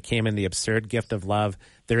being. It came in the absurd gift of love.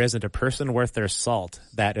 There isn't a person worth their salt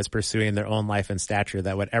that is pursuing their own life and stature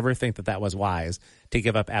that would ever think that that was wise, to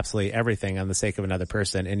give up absolutely everything on the sake of another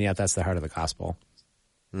person. And yet that's the heart of the gospel.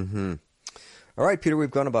 Mm-hmm. All right, Peter, we've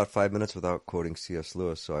gone about 5 minutes without quoting C.S.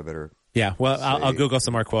 Lewis, so I better... Yeah, well, I'll Google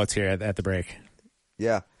some more quotes here at the break.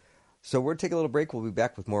 Yeah. So we're going to take a little break. We'll be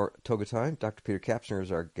back with more Toga Time. Dr. Peter Kapsner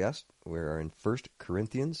is our guest. We are in 1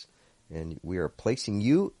 Corinthians, and we are placing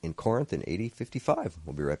you in Corinth in AD 55.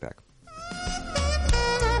 We'll be right back.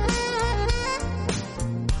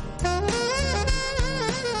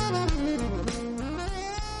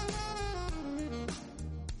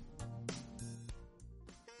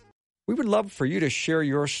 We would love for you to share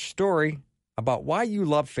your story about why you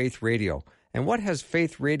love Faith Radio and what has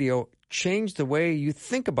Faith Radio changed the way you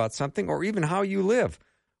think about something or even how you live.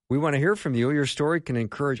 We want to hear from you. Your story can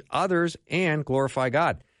encourage others and glorify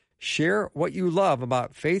God. Share what you love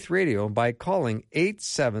about Faith Radio by calling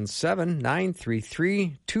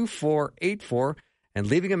 877-933-2484 and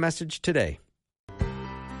leaving a message today.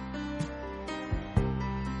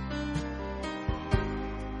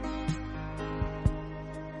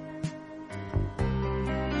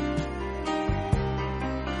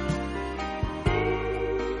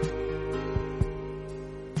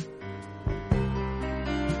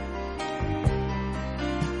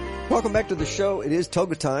 Welcome back to the show. It is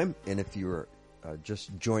Toga Time, and if you are just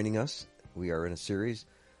joining us, we are in a series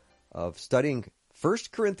of studying 1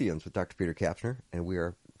 Corinthians with Dr. Peter Kapsner, and we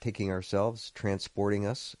are transporting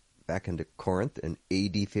us back into Corinth in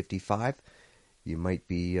AD 55. You might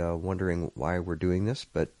be wondering why we're doing this,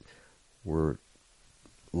 but we're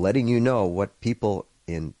letting you know what people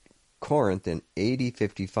in Corinth in AD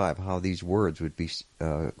 55, how these words would be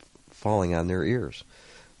falling on their ears.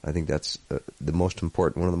 I think that's one of the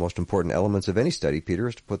most important elements of any study, Peter,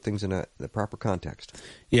 is to put things in the proper context.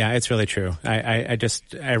 Yeah, it's really true. I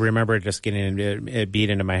remember just getting it beat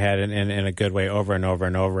into my head in a good way over and over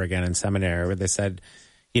and over again in seminary, where they said,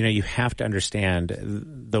 you have to understand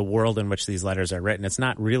the world in which these letters are written. It's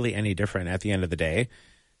not really any different at the end of the day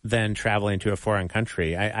than traveling to a foreign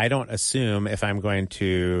country. I don't assume if I'm going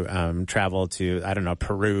to travel to, I don't know,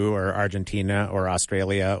 Peru or Argentina or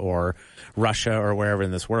Australia or Russia or wherever in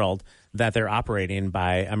this world that they're operating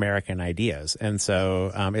by American ideas. And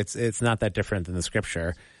so it's not that different than the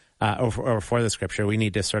Scripture or for the Scripture. We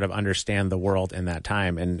need to sort of understand the world in that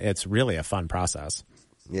time, and it's really a fun process.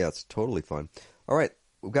 Yeah, it's totally fun. All right,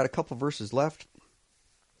 we've got a couple verses left.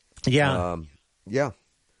 Yeah. Yeah.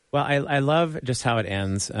 Well, I love just how it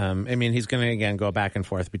ends. He's going to, again, go back and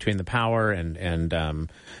forth between the power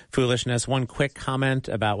and foolishness. One quick comment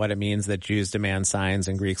about what it means that Jews demand signs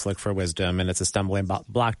and Greeks look for wisdom, and it's a stumbling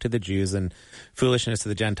block to the Jews and foolishness to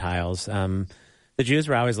the Gentiles. The Jews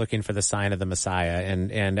were always looking for the sign of the Messiah,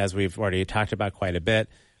 and as we've already talked about quite a bit,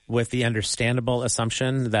 with the understandable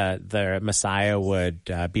assumption that the Messiah would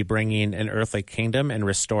be bringing an earthly kingdom and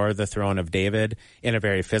restore the throne of David in a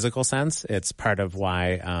very physical sense. It's part of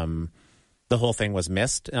why the whole thing was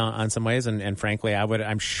missed in some ways, and frankly,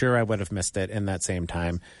 I'm sure I would have missed it in that same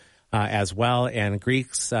time as well. And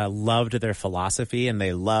Greeks loved their philosophy, and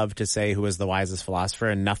they loved to say who was the wisest philosopher,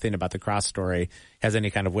 and nothing about the cross story has any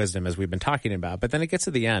kind of wisdom, as we've been talking about. But then it gets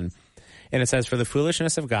to the end, and it says, "For the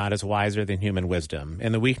foolishness of God is wiser than human wisdom,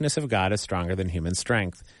 and the weakness of God is stronger than human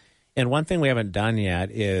strength." And one thing we haven't done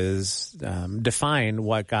yet is define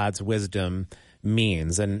what God's wisdom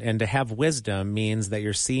means. And to have wisdom means that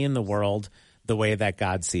you're seeing the world the way that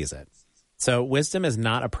God sees it. So wisdom is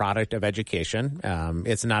not a product of education.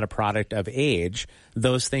 It's not a product of age.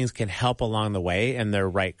 Those things can help along the way in their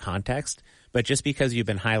right context. But just because you've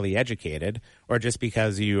been highly educated or just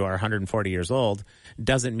because you are 140 years old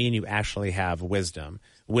doesn't mean you actually have wisdom.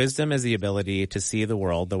 Wisdom is the ability to see the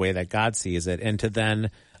world the way that God sees it and to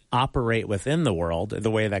then operate within the world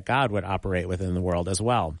the way that God would operate within the world as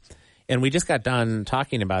well. And we just got done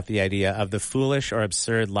talking about the idea of the foolish or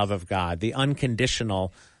absurd love of God, the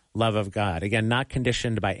unconditional love of God. Again, not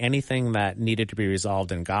conditioned by anything that needed to be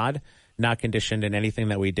resolved in God, not conditioned in anything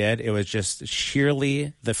that we did. It was just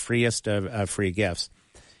sheerly the freest of free gifts.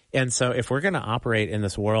 And so if we're going to operate in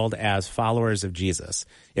this world as followers of Jesus,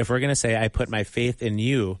 if we're going to say, I put my faith in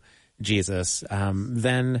you, Jesus,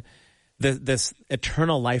 then this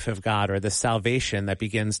eternal life of God or the salvation that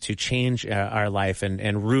begins to change our life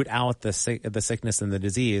and root out the sickness and the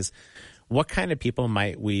disease, what kind of people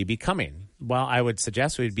might we be becoming? Well, I would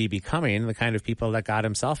suggest we'd be becoming the kind of people that God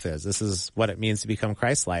himself is. This is what it means to become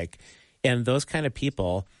Christ-like. And those kind of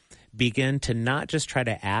people begin to not just try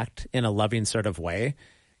to act in a loving sort of way.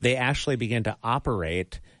 They actually begin to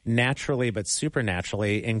operate naturally but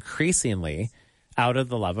supernaturally, increasingly out of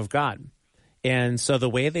the love of God. And so the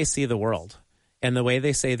way they see the world and the way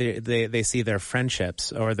they say they see their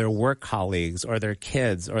friendships or their work colleagues or their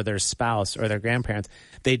kids or their spouse or their grandparents,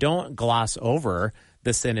 they don't gloss over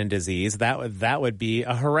the sin and disease. That would be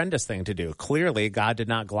a horrendous thing to do. Clearly, God did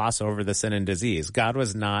not gloss over the sin and disease. God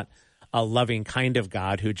was not a loving kind of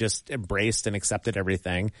God who just embraced and accepted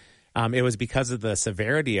everything. It was because of the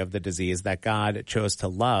severity of the disease that God chose to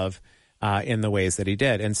love in the ways that he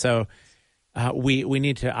did. And so we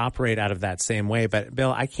need to operate out of that same way. But,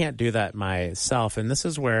 Bill, I can't do that myself. And this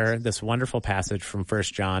is where this wonderful passage from 1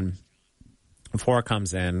 John 4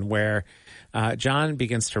 comes in, where John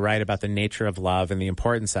begins to write about the nature of love and the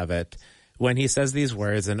importance of it when he says these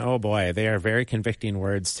words. And, oh, boy, they are very convicting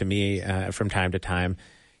words to me from time to time.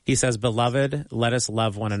 He says, "Beloved, let us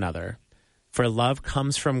love one another, for love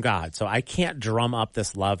comes from God." So I can't drum up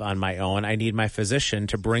this love on my own. I need my physician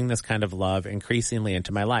to bring this kind of love increasingly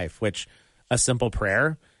into my life, which a simple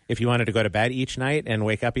prayer, if you wanted to go to bed each night and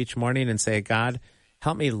wake up each morning and say, God,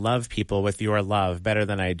 help me love people with your love better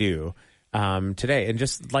than I do today. And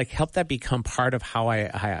just like help that become part of how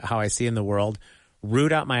I see in the world.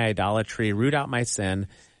 Root out my idolatry, root out my sin,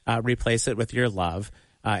 replace it with your love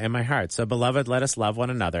in my heart. So, beloved, let us love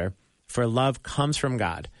one another, for love comes from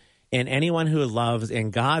God. And anyone who loves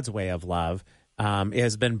in God's way of love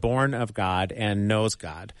has been born of God and knows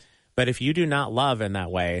God. But if you do not love in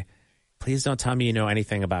that way, please don't tell me you know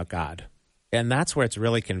anything about God. And that's where it's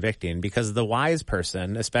really convicting, because the wise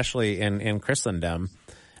person, especially in Christendom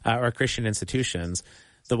or Christian institutions,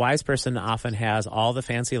 the wise person often has all the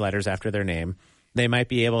fancy letters after their name. They might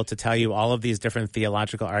be able to tell you all of these different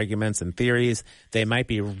theological arguments and theories. They might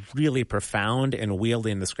be really profound in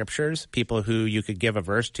wielding the scriptures, people who you could give a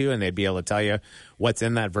verse to and they'd be able to tell you what's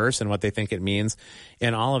in that verse and what they think it means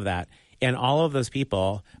and all of that. And all of those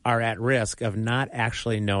people are at risk of not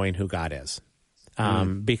actually knowing who God is.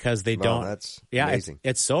 Because they don't. That's yeah, amazing.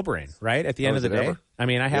 It's sobering, right? At the end of the day, ever? I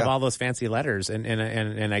mean, I have all those fancy letters,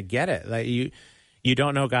 and I get it. Like you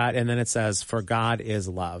don't know God, and then it says, "For God is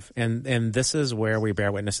love," and this is where we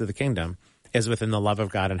bear witness to the kingdom, is within the love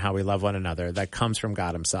of God and how we love one another. That comes from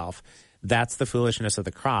God Himself. That's the foolishness of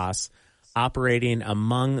the cross, operating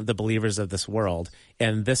among the believers of this world,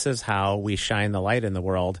 and this is how we shine the light in the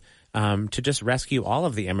world. To just rescue all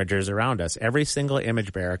of the imagers around us. Every single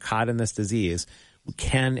image bearer caught in this disease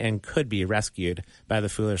can and could be rescued by the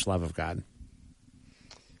foolish love of God.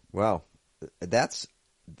 Wow. That's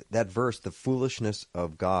that verse, the foolishness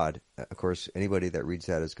of God. Of course, anybody that reads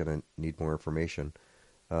that is going to need more information.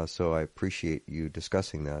 So I appreciate you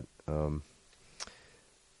discussing that.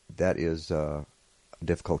 That is a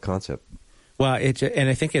difficult concept. Well, and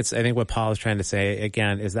I think what Paul is trying to say,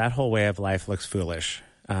 again, is that whole way of life looks foolish.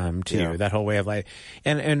 To you, that whole way of life.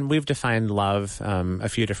 And we've defined love a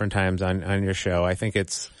few different times on your show. I think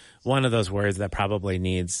it's one of those words that probably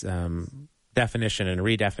needs definition and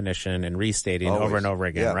redefinition and restating over and over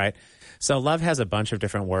again, right? So love has a bunch of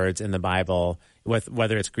different words in the Bible, with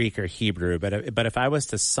whether it's Greek or Hebrew. But if I was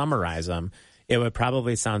to summarize them, it would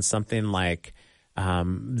probably sound something like,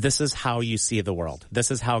 this is how you see the world.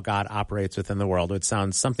 This is how God operates within the world. It would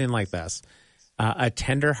sound something like this. A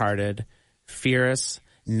tender-hearted, fierce,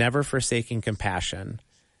 never forsaking compassion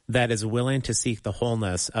that is willing to seek the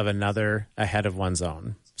wholeness of another ahead of one's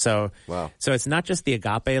own. So it's not just the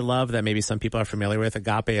agape love that maybe some people are familiar with.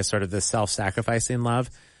 Agape is sort of the self-sacrificing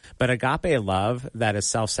love. But agape love that is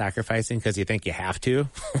self-sacrificing because you think you have to,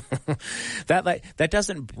 that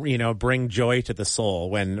doesn't, bring joy to the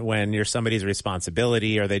soul when you're somebody's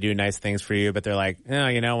responsibility or they do nice things for you, but they're like, oh,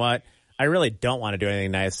 you know what? I really don't want to do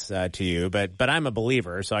anything nice to you, but I'm a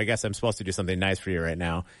believer, so I guess I'm supposed to do something nice for you right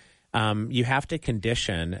now. You have to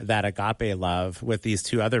condition that agape love with these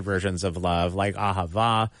two other versions of love, like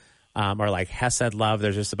ahava or like hesed love.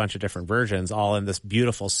 There's just a bunch of different versions, all in this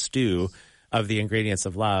beautiful stew of the ingredients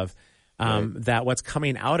of love. That what's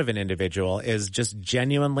coming out of an individual is just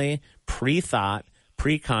genuinely pre-thought,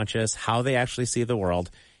 pre-conscious, how they actually see the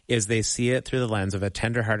world, is they see it through the lens of a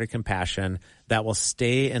tender-hearted compassion that will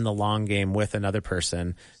stay in the long game with another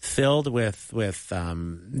person, filled with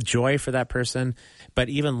joy for that person, but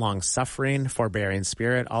even long-suffering, forbearing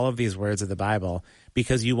spirit, all of these words of the Bible,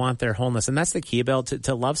 because you want their wholeness. And that's the key, Bill.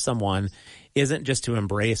 To love someone isn't just to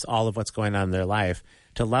embrace all of what's going on in their life.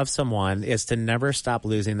 To love someone is to never stop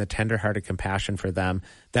losing the tender-hearted compassion for them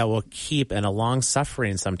that will keep, in a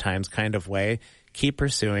long-suffering sometimes kind of way, keep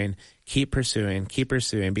pursuing,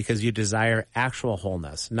 because you desire actual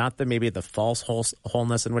wholeness, not maybe the false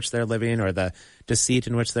wholeness in which they're living or the deceit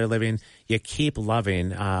in which they're living. You keep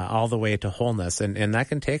loving all the way to wholeness, and that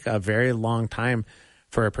can take a very long time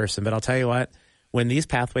for a person. But I'll tell you what, when these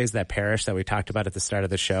pathways that perish that we talked about at the start of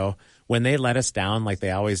the show, when they let us down like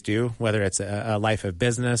they always do, whether it's a life of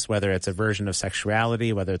business, whether it's a version of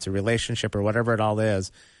sexuality, whether it's a relationship or whatever it all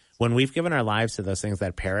is, when we've given our lives to those things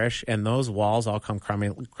that perish and those walls all come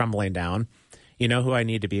crumbling down, you know who I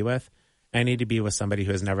need to be with? I need to be with somebody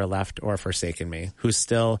who has never left or forsaken me, who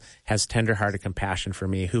still has tender-hearted compassion for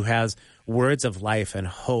me, who has words of life and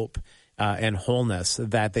hope and wholeness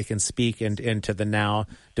that they can speak into the now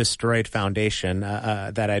destroyed foundation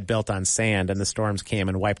that I'd built on sand, and the storms came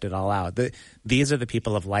and wiped it all out. These are the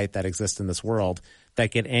people of light that exist in this world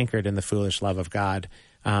that get anchored in the foolish love of God,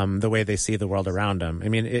 the way they see the world around them. I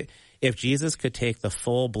mean, if Jesus could take the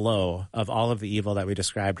full blow of all of the evil that we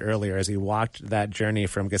described earlier as he walked that journey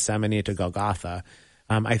from Gethsemane to Golgotha,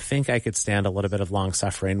 I think I could stand a little bit of long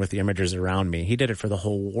suffering with the imagers around me. He did it for the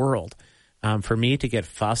whole world. For me to get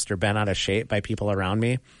fussed or bent out of shape by people around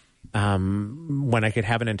me, when I could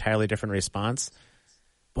have an entirely different response,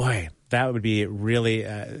 boy, that would be really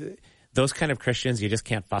those kind of Christians. You just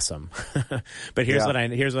can't fuss them. But here's what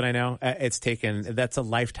I know. That's a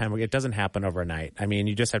lifetime. It doesn't happen overnight. I mean,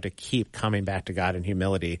 you just have to keep coming back to God in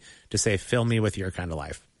humility to say, "Fill me with your kind of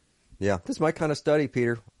life." Yeah, this is my kind of study,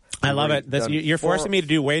 Peter. I love it. You're forcing me to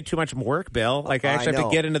do way too much work, Bill. Like I actually have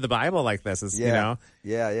to get into the Bible like this.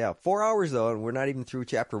 Yeah. 4 hours though, and we're not even through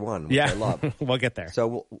chapter 1. Which I love. We'll get there.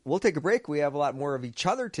 So we'll take a break. We have a lot more of each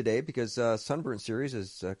other today because Sunburnt series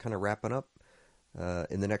is kind of wrapping up.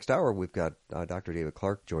 In the next hour, we've got Dr. David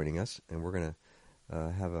Clark joining us, and we're going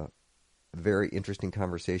to have a very interesting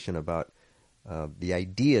conversation about the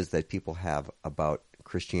ideas that people have about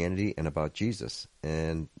Christianity and about Jesus.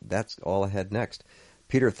 And that's all ahead next.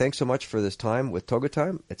 Peter, thanks so much for this time with Toga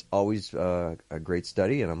Time. It's always a great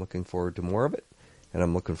study, and I'm looking forward to more of it. And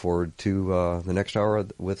I'm looking forward to the next hour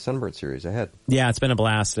with Sunbird Series ahead. Yeah, it's been a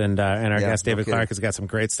blast. And our guest, David Clark, has got some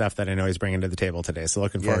great stuff that I know he's bringing to the table today. So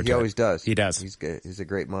looking forward to it. He always does. He does. He's a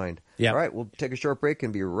great mind. Yep. All right, we'll take a short break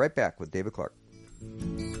and be right back with David Clark.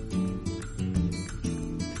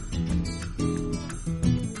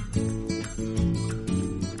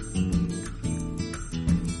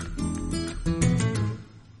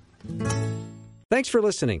 Thanks for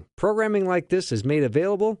listening. Programming like this is made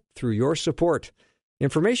available through your support.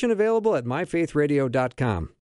 Information available at myfaithradio.com.